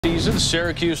Season.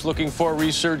 Syracuse looking for a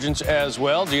resurgence as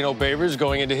well. Dino Babers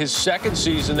going into his second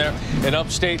season there in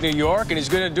upstate New York, and he's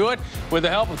going to do it with the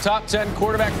help of top 10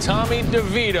 quarterback Tommy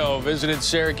DeVito. Visited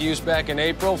Syracuse back in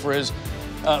April for his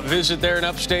visit there in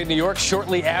upstate New York.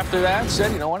 Shortly after that,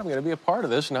 said, you know what, I'm going to be a part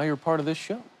of this. Now you're part of this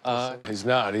show. He's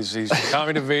not. He's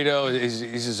Tommy DeVito. He's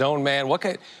his own man. What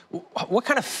kind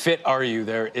of fit are you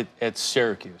there at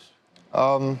Syracuse?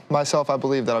 Myself, I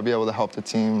believe that I'll be able to help the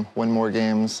team win more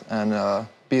games and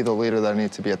be the leader that I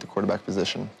need to be at the quarterback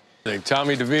position.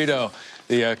 Tommy DeVito,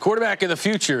 the quarterback of the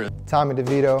future. Tommy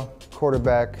DeVito,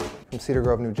 quarterback from Cedar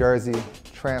Grove, New Jersey,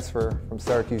 transfer from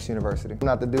Syracuse University. I'm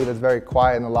not the dude that's very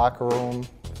quiet in the locker room.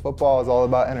 Football is all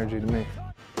about energy to me.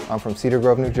 I'm from Cedar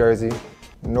Grove, New Jersey,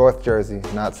 North Jersey,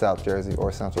 not South Jersey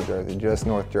or Central Jersey, just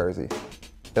North Jersey.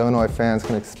 Illinois fans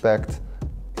can expect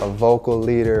a vocal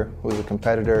leader who's a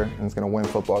competitor and is going to win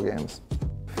football games.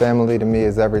 Family to me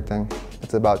is everything.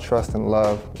 It's about trust and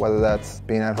love, whether that's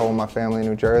being at home with my family in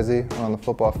New Jersey or on the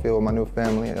football field with my new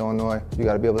family in Illinois. You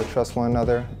got to be able to trust one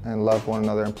another and love one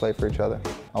another and play for each other.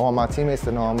 I want my teammates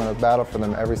to know I'm going to battle for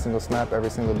them every single snap, every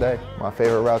single day. My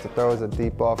favorite route to throw is a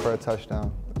deep ball for a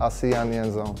touchdown. I'll see you on the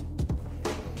end zone.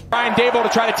 Brian Dable to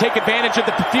try to take advantage of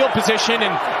the field position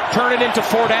and turn it into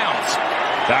 4 downs.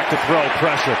 Back to throw,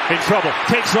 pressure, in trouble,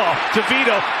 takes off,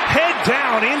 DeVito, head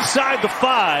down inside the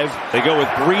 5. They go with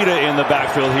Breida in the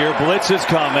backfield here, blitz is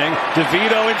coming,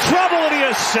 DeVito in trouble and he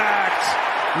is sacked.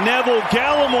 Neville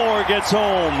Gallimore gets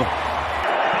home.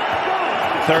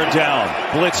 3rd down,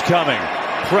 blitz coming,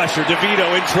 pressure,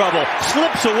 DeVito in trouble,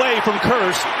 slips away from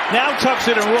Curse, now tucks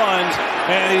it and runs,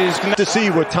 and he's to see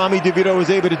what Tommy DeVito was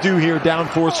able to do here, down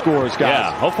 4 scores, guys.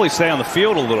 Yeah, hopefully stay on the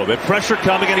field a little bit. Pressure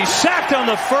coming, and he's sacked on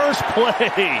the first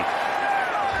play.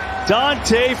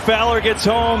 Dante Fowler gets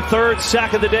home, 3rd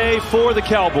sack of the day for the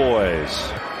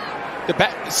Cowboys.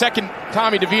 The second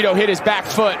Tommy DeVito hit his back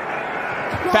foot,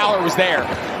 Fowler was there.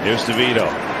 Here's DeVito,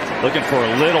 looking for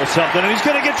a little something, and he's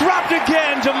going to get dropped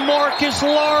again to Marcus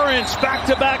Lawrence.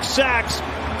 Back-to-back sacks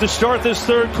to start this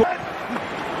 3rd quarter.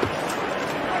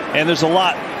 And there's a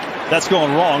lot that's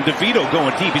going wrong. DeVito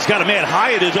going deep. He's got a man.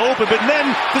 Hyatt is open, but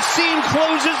then the seam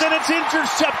closes and it's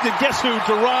intercepted. Guess who?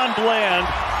 Deron Bland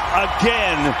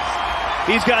again.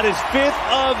 He's got his 5th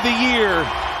of the year.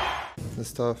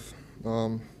 It's tough.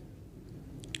 You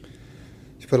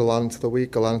put a lot into the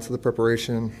week, a lot into the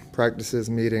preparation, practices,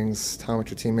 meetings, time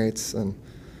with your teammates, and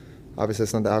obviously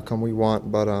it's not the outcome we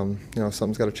want, but you know,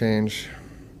 something's got to change.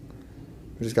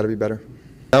 We just got to be better.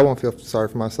 I won't feel sorry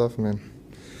for myself. I mean,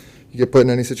 you get put in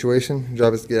any situation, your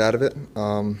job is to get out of it.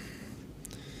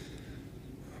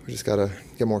 We just got to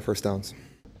get more first downs.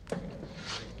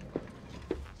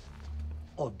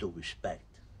 All due respect,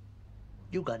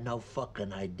 you got no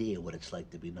fucking idea what it's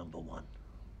like to be number 1.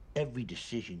 Every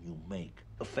decision you make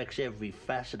affects every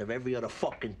facet of every other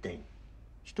fucking thing.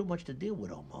 It's too much to deal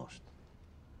with almost.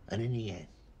 And in the end,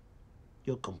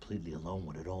 you're completely alone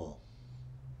with it all.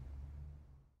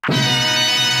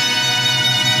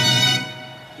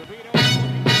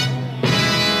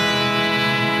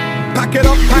 Pack it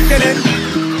up, pack it in.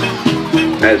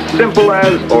 As simple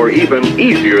as, or even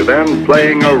easier than,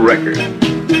 playing a record.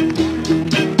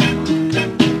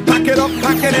 Pack it up,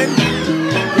 pack it in.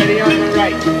 Ready on the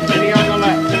right, ready on the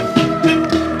left.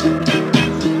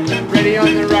 Ready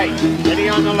on the right, ready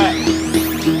on the left.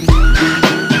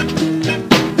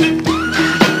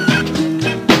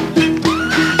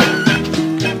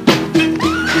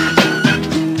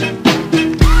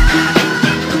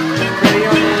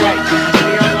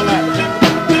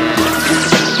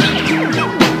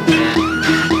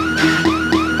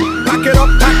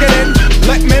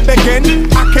 Begin.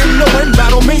 I came to win,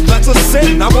 battle me, that's a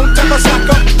sin. I won't ever slack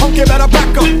up, punk, you better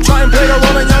back up. Try and play the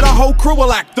role and yeah, the whole crew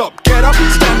will act up. Get up,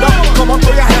 stand up, come on,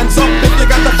 throw your hands up if you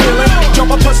got the feeling.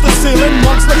 Jump up, touch the ceiling,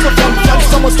 once let's a fun flow.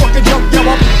 Someone's talking jump, yeah,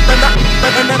 up,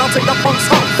 and then I'll take the punks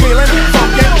out. Feeling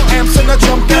funkin', amps in the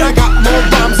jump, and I got more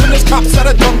rhymes than this cops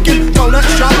at a Dunkin' Donut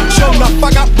shop. Sure enough,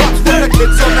 I got props from the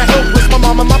kids on the hill, with my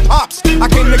mom and my pops. I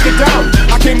came to get down,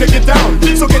 I came to get down.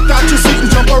 So get out your seat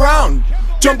and jump around.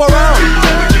 Jump around,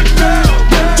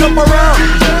 jump around,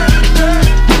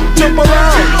 jump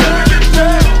around,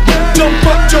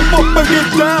 jump up and get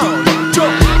down.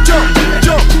 Jump, jump,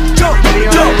 jump, jump,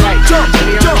 jump, jump,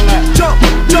 jump, jump,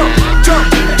 jump, jump,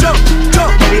 jump, jump,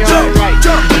 jump,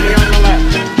 jump.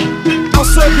 I'll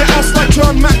serve your ass like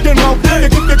John McEnroe.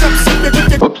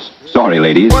 Oops, sorry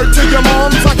ladies. Word to your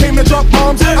moms, I came to drop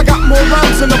bombs. I got more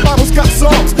rhymes than the Bible's got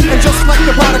songs. And just like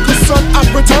the prodigal son, I've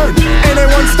returned.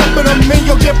 Anyone stepping on me,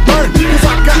 you'll get burned. Cause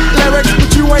I got lyrics, but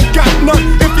you ain't got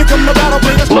none. If you come to battle,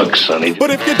 bring us. Look, Sonny.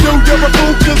 But if you do, you're a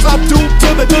fool, cause I do to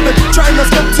the trying to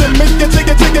step to me, you take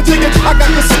it, take it. I got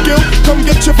the skill. Come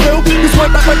get your fill.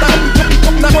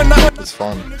 It's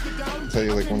fun. I'll tell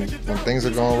you, like when things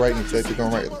are going right and you feel like they're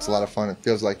going right, it's a lot of fun. It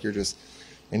feels like you're just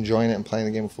enjoying it and playing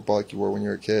the game of football like you were when you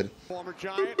were a kid. Former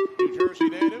Giant, New Jersey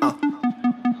native.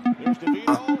 There's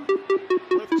DeVito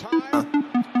with time,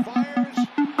 fires,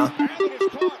 and it is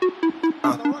caught.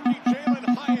 And the rookie Jalen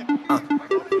Hyatt.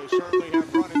 They certainly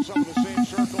have run in some of the same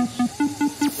circles.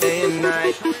 Day and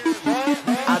night,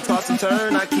 I toss and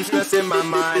turn, I keep stress in my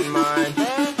mind.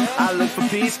 I look for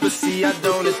peace, but see I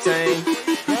don't attain.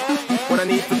 What I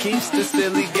need for keeps the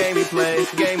silly game we play.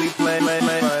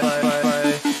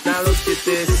 Now look at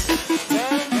this.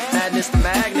 Madness, the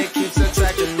magnet keeps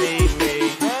attracting me.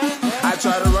 I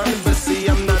try to run, but see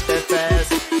I'm not that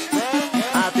fast.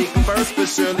 I think I'm first, but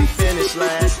surely finish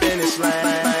last. I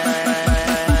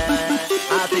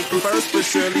think I'm first, but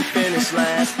surely finish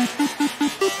last.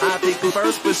 I think I'm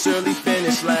first, but surely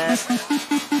finish last.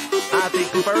 I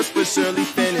think I'm first, but surely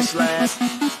finish last.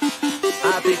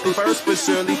 I think I'm first, but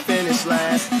surely finish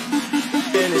last.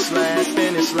 Finish last,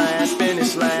 finish last,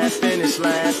 finish last, finish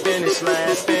last, finish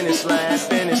last, finish last,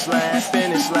 finish last,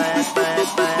 finish last,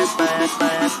 fast, fast, fast,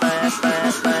 fast, fast,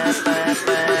 fast, fast, fast,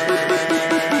 fast.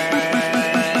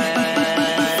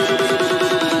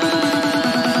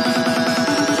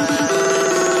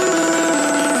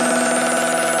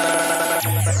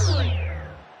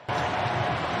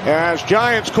 As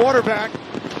Giants quarterback,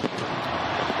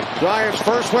 Giants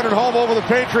first win at home over the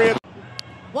Patriots.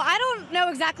 Well, I don't know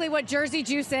exactly what Jersey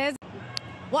juice is.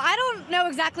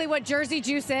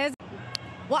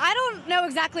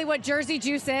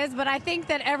 But I think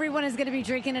that everyone is going to be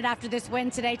drinking it after this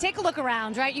win today. Take a look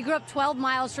around, right? You grew up 12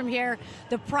 miles from here,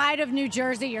 the pride of New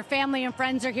Jersey. Your family and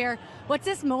friends are here. What's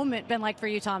this moment been like for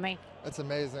you, Tommy? It's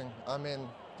amazing. I mean,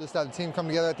 just have the team come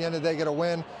together at the end of the day, get a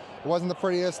win. It wasn't the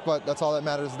prettiest, but that's all that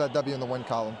matters is that W in the win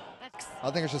column.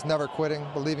 I think it's just never quitting,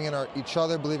 believing in each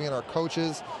other, believing in our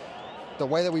coaches. The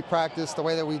way that we practice, the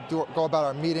way that we go about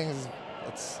our meetings,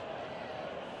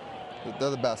 they're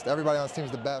the best. Everybody on this team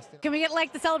is the best. Can we get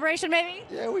like the celebration maybe?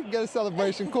 Yeah, we can get a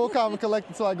celebration. Cool, calm, and collect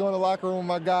until I go in the locker room with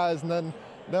my guys, and then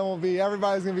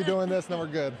everybody's going to be doing this, and then we're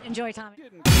good. Enjoy, Tommy.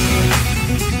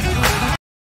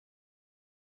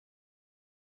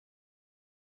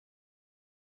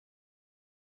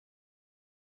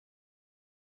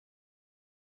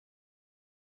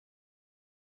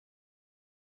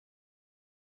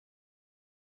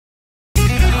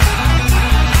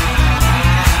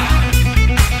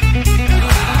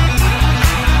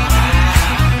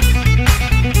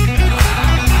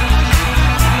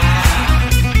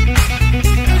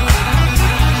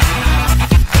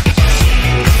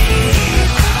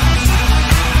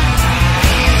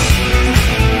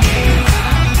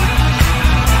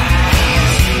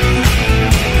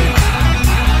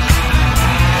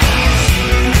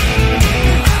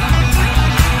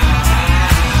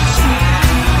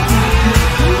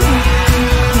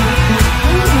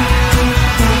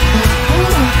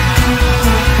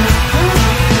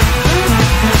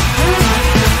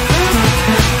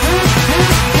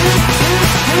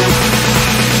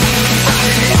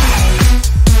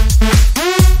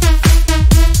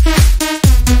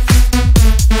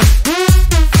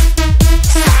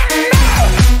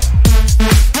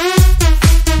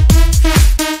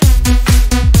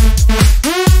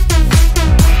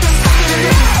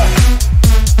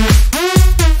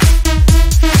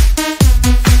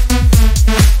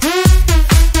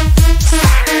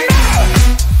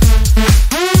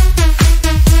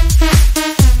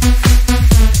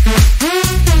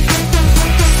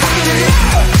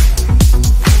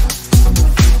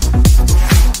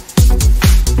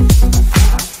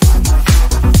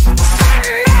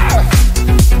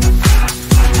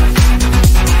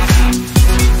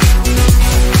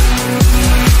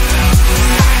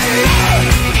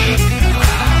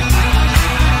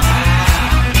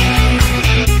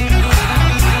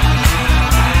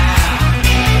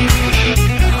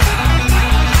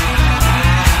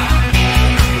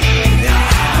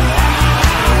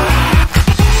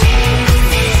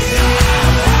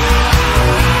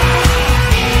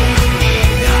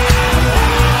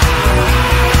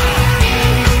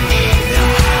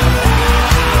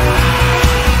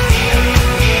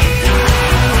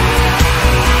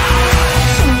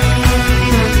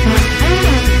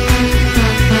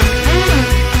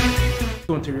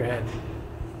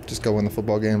 Just go win the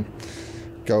football game.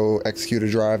 Go execute a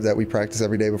drive that we practice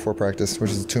every day before practice, which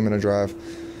is a 2-minute drive.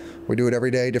 We do it every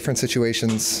day, different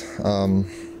situations. I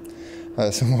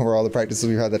assume over all the practices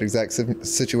we've had that exact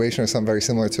situation or something very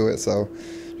similar to it. So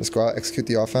just go out, execute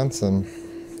the offense, and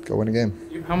go win a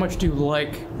game. How much do you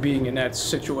like being in that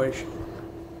situation?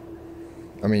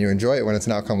 I mean, you enjoy it when it's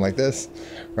an outcome like this,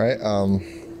 right?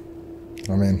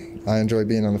 I mean, I enjoy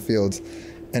being on the fields,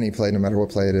 any play, no matter what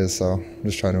play it is, so I'm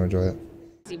just trying to enjoy it.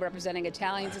 Is he representing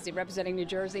Italians? Is he representing New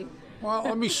Jersey? Well,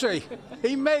 let me see.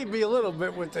 He may be a little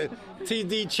bit with the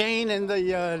TD chain and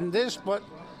the this, but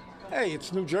hey,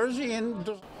 it's New Jersey, and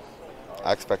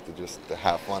I expected just to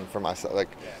have fun for myself, like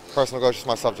personal goals, just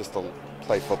myself, just to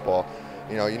play football.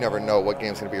 You know, you never know what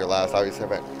game's going to be your last. Obviously,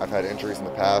 I've had injuries in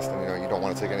the past, and you don't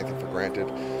want to take anything for granted.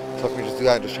 So if we just do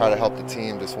that and just try to help the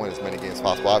team just win as many games as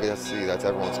possible. Obviously, that's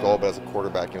everyone's goal, but as a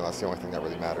quarterback, that's the only thing that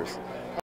really matters.